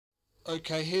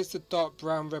Okay, here's the dark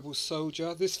brown Rebel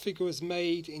Soldier. This figure was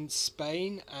made in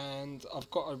Spain, and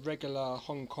I've got a regular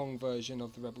Hong Kong version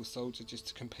of the Rebel Soldier just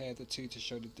to compare the two to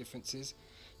show the differences.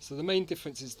 So the main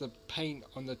difference is the paint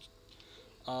on the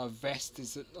vest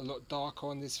is a lot darker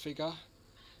on this figure,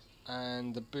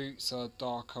 and the boots are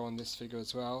darker on this figure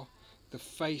as well. The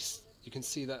face, you can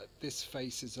see that this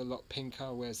face is a lot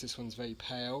pinker, whereas this one's very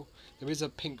pale. There is a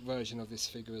pink version of this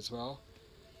figure as well,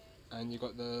 and you've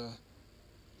got the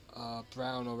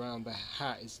brown around the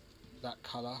hat is that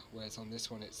colour, whereas on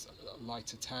this one it's a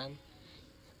lighter tan.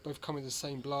 Both come with the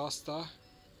same blaster,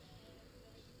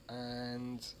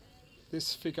 and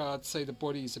this figure, I'd say the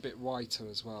body is a bit whiter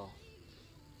as well,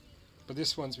 but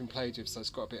this one's been played with, so it's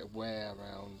got a bit of wear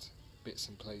around bits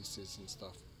and places and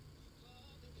stuff.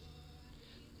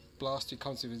 Blaster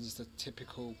comes with is the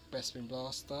typical Bespin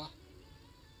blaster,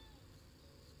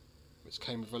 which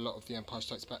came with a lot of the Empire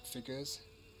Strikes Back figures.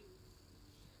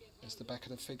 There's the back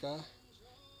of the figure.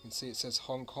 You can see it says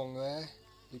Hong Kong there,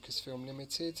 Lucasfilm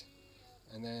Limited,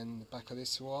 and then the back of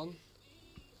this one,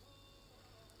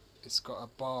 it's got a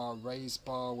bar, raised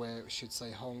bar, where it should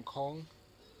say Hong Kong,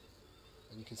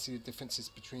 and you can see the differences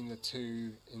between the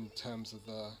two in terms of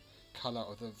the colour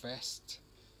of the vest.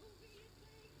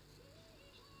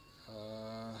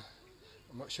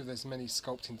 I'm not sure there's many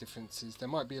sculpting differences. There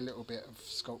might be a little bit of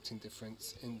sculpting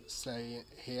difference in, say,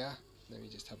 here. Let me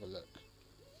just have a look.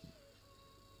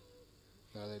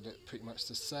 No, they look pretty much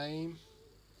the same.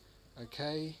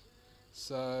 Okay,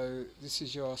 so this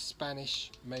is your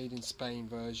Spanish made in Spain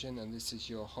version, and this is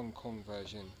your Hong Kong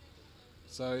version.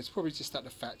 So it's probably just at the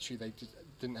factory they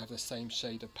didn't have the same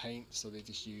shade of paint, so they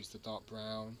just used the dark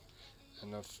brown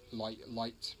and a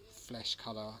light flesh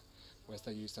colour, whereas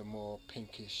they used a more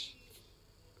pinkish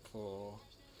for.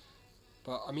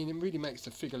 But I mean, it really makes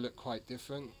the figure look quite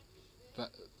different.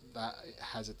 That it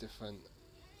has a different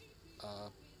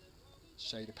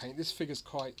shade of paint. This figure's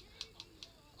quite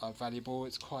valuable.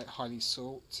 It's quite highly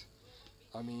sought.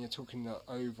 I mean, you're talking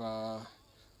over,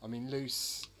 I mean,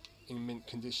 loose in mint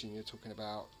condition, you're talking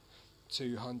about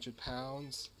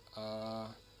 £200,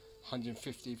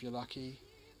 150 if you're lucky.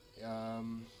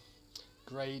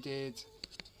 Graded,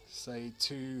 say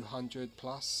 200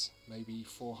 plus, maybe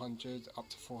 400, up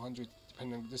to 400,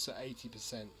 depending on this at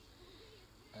 80%,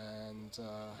 and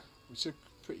which is a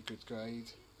pretty good grade.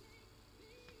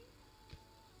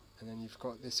 And then you've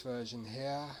got this version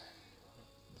here,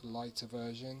 the lighter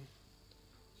version,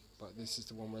 but this is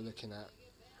the one we're looking at.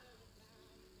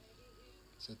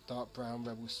 It's a dark brown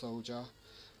Rebel Soldier.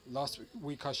 Last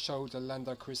week I showed a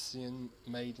Lando Christian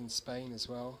made in Spain as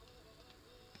well,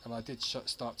 and I did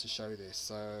start to show this.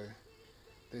 So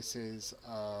this is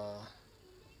a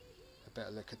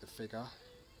better look at the figure.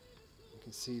 You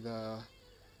can see the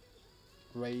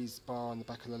raised bar on the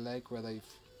back of the leg where they've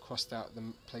crossed out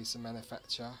the place of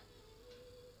manufacture.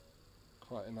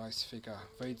 Quite a nice figure,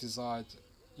 very desired.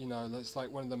 You know, it's like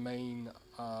one of the main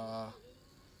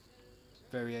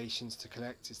variations to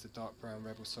collect is the dark brown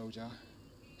Rebel Soldier,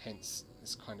 hence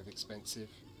it's kind of expensive.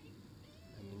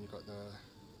 And then you've got the,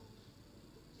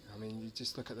 I mean, you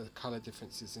just look at the colour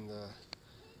differences in the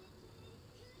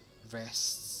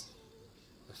vests,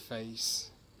 the face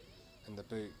and the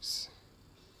boots.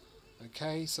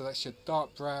 Okay, so that's your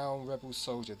dark brown Rebel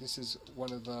Soldier. This is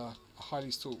one of the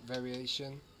highly sought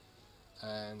variation,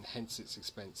 and hence it's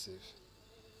expensive.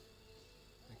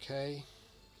 Okay,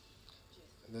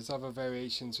 there's other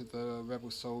variations with the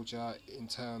Rebel Soldier in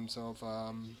terms of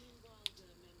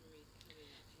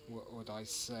what would I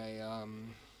say,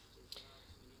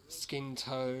 skin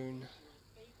tone,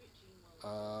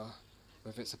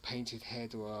 whether it's a painted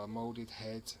head or a moulded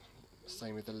head,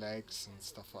 same with the legs and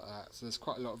stuff like that. So there's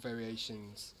quite a lot of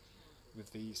variations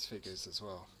with these figures as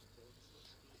well,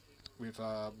 with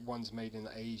ones made in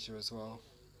Asia as well.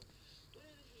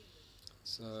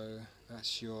 So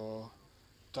that's your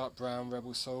dark brown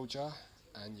Rebel Soldier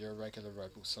and your regular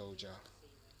Rebel Soldier.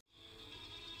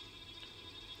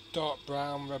 Dark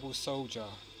brown Rebel Soldier,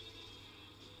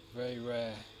 very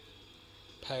rare,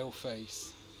 pale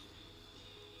face,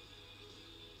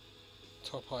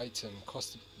 top item,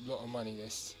 cost a lot of money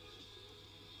this,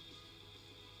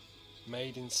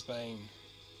 made in Spain.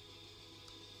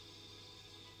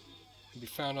 Can be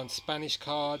found on Spanish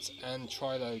cards and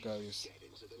Trilogos.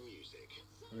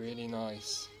 Really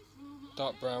nice.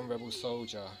 Dark brown Rebel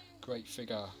Soldier, great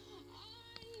figure,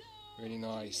 really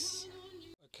nice.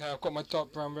 Okay, I've got my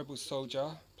dark brown Rebel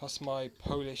Soldier plus my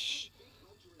Polish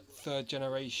 3rd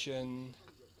generation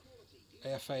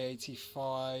AFA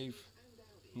 85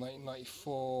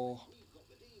 1994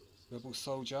 Rebel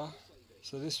Soldier.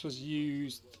 So this was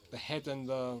used, the head and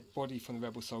the body from the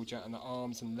Rebel Soldier and the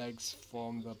arms and legs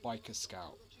from the Biker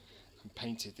Scout, and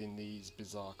painted in these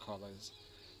bizarre colours.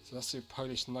 So that's a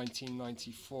Polish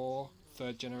 1994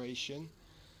 third generation.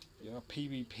 Your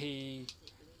PBP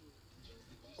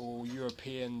or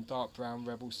European dark brown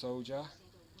Rebel Soldier.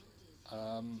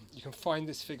 You can find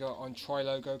this figure on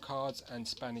Trilogo cards and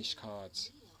Spanish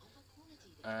cards,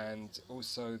 and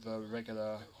also the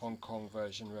regular Hong Kong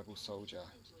version Rebel Soldier.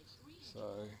 So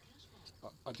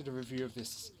I did a review of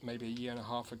this maybe a year and a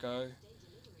half ago.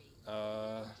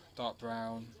 Dark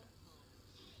brown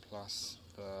plus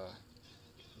the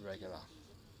regular.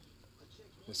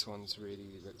 This one's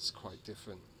really looks quite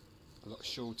different, a lot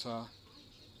shorter.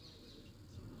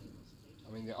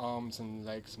 I mean, the arms and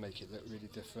legs make it look really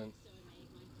different.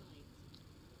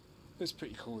 It's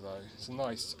pretty cool though. It's a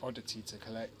nice oddity to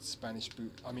collect.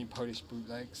 Polish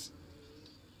bootlegs.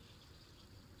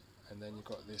 And then you've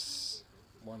got this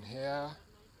one here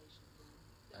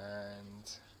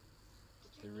and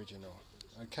the original.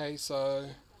 Okay, so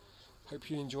hope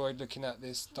you enjoyed looking at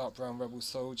this dark brown Rebel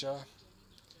Soldier.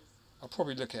 I'll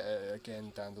probably look at it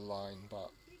again down the line, but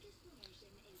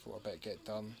thought I'd better get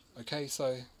done. Okay,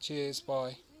 so cheers,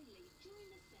 bye.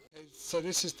 Okay, so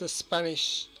this is the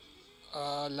Spanish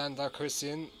Landau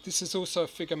Christian. This is also a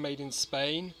figure made in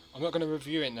Spain. I'm not going to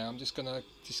review it now, I'm just going to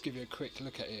give you a quick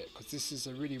look at it, because this is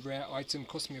a really rare item,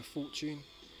 cost me a fortune.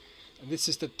 And this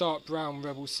is the dark brown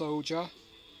Rebel Soldier,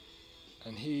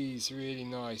 and he's really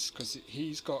nice because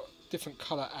he's got different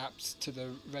colour apps to the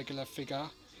regular figure.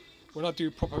 When I do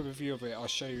a proper review of it, I'll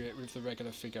show you it with the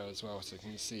regular figure as well, so you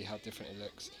can see how different it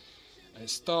looks. And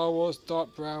it's Star Wars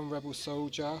dark brown Rebel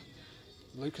Soldier,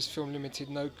 Lucasfilm Limited,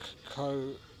 no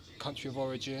country of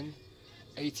origin,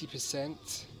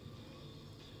 80%.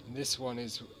 And this one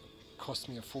is cost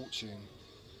me a fortune.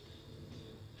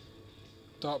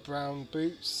 Dark brown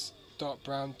boots, dark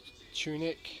brown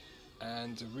tunic,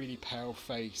 and a really pale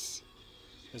face.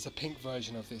 There's a pink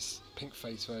version of this, pink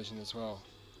face version as well.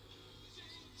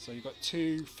 So you've got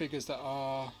two figures that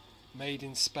are made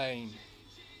in Spain,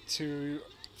 two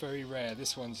very rare.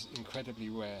 This one's incredibly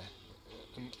rare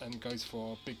and goes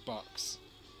for big bucks.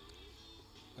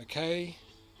 Okay,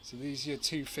 so these are your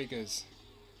two figures.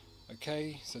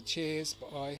 Okay, so cheers,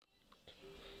 bye.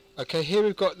 Okay, here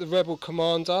we've got the Rebel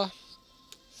Commander.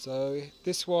 So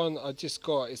this one I just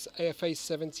got, it's AFA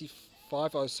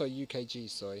 75, oh sorry, UKG,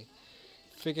 sorry.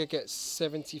 Figure gets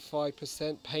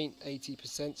 75%, paint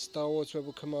 80%, Star Wars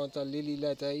Rebel Commander,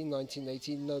 Lili-Ledy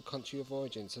 1980, no country of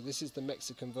origin. So this is the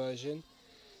Mexican version,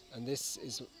 and this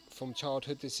is from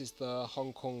childhood, this is the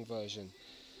Hong Kong version.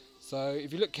 So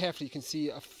if you look carefully, you can see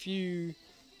a few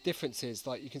differences.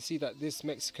 Like you can see that this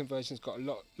Mexican version's got a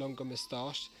lot longer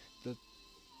moustache. The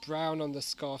brown on the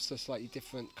scarf's a slightly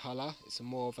different colour. It's a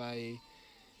more of a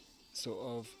sort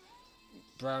of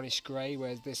brownish grey,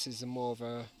 whereas this is a more of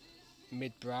a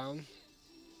mid-brown,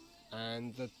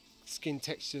 and the skin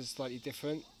texture is slightly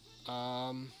different.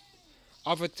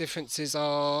 Other differences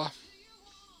are,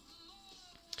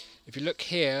 if you look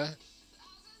here,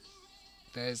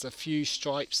 there's a few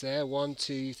stripes there, 1,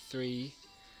 2, 3,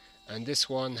 and this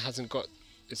one hasn't got,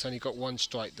 it's only got one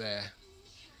stripe there.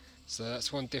 So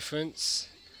that's one difference.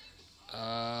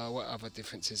 What other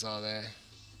differences are there?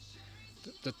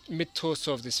 The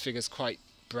mid-torso of this figure is quite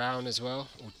brown as well,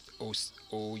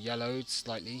 or yellowed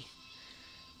slightly.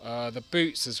 The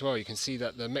boots as well, you can see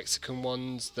that the Mexican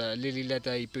ones, the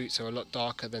Lili-Ledy boots, are a lot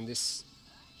darker than these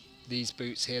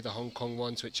boots here, the Hong Kong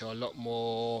ones, which are a lot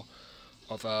more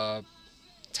of a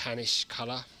tannish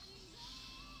colour.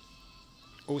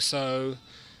 Also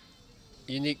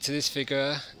unique to this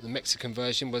figure, the Mexican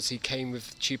version, was he came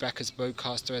with Chewbacca's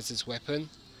bowcaster as his weapon.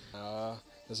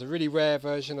 There's a really rare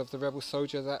version of the Rebel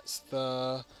Soldier, that's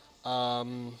the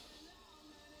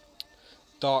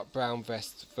dark brown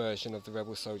vest version of the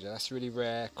Rebel Soldier. That's really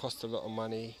rare, cost a lot of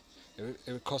money. It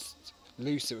would cost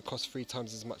loose, it would cost 3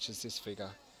 times as much as this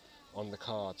figure on the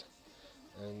card.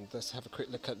 And let's have a quick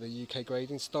look at the UK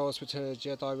grading. Star Wars Return of the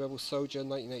Jedi Rebel Soldier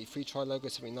 1983, Trilogo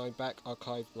 79 back,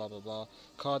 archive, blah blah blah.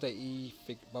 Card 80,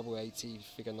 bubble 80,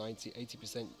 figure 90,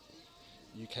 80%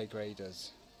 UK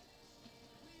graders.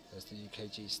 There's the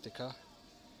UKG sticker.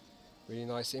 Really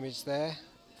nice image there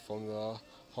from the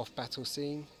Hoth battle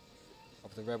scene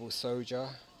of the Rebel Soldier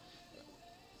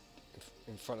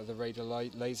in front of the Raider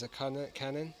laser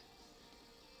cannon.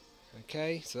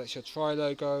 Okay, so that's your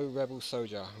Trilogo Rebel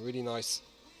Soldier. Really nice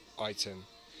item.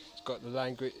 It's got the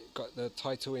language, got the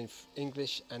title in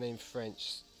English and in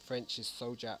French. French is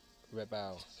Soldier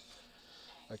Rebel.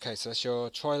 Okay, so that's your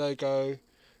Trilogo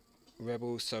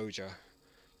Rebel Soldier.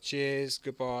 Cheers,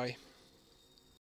 goodbye.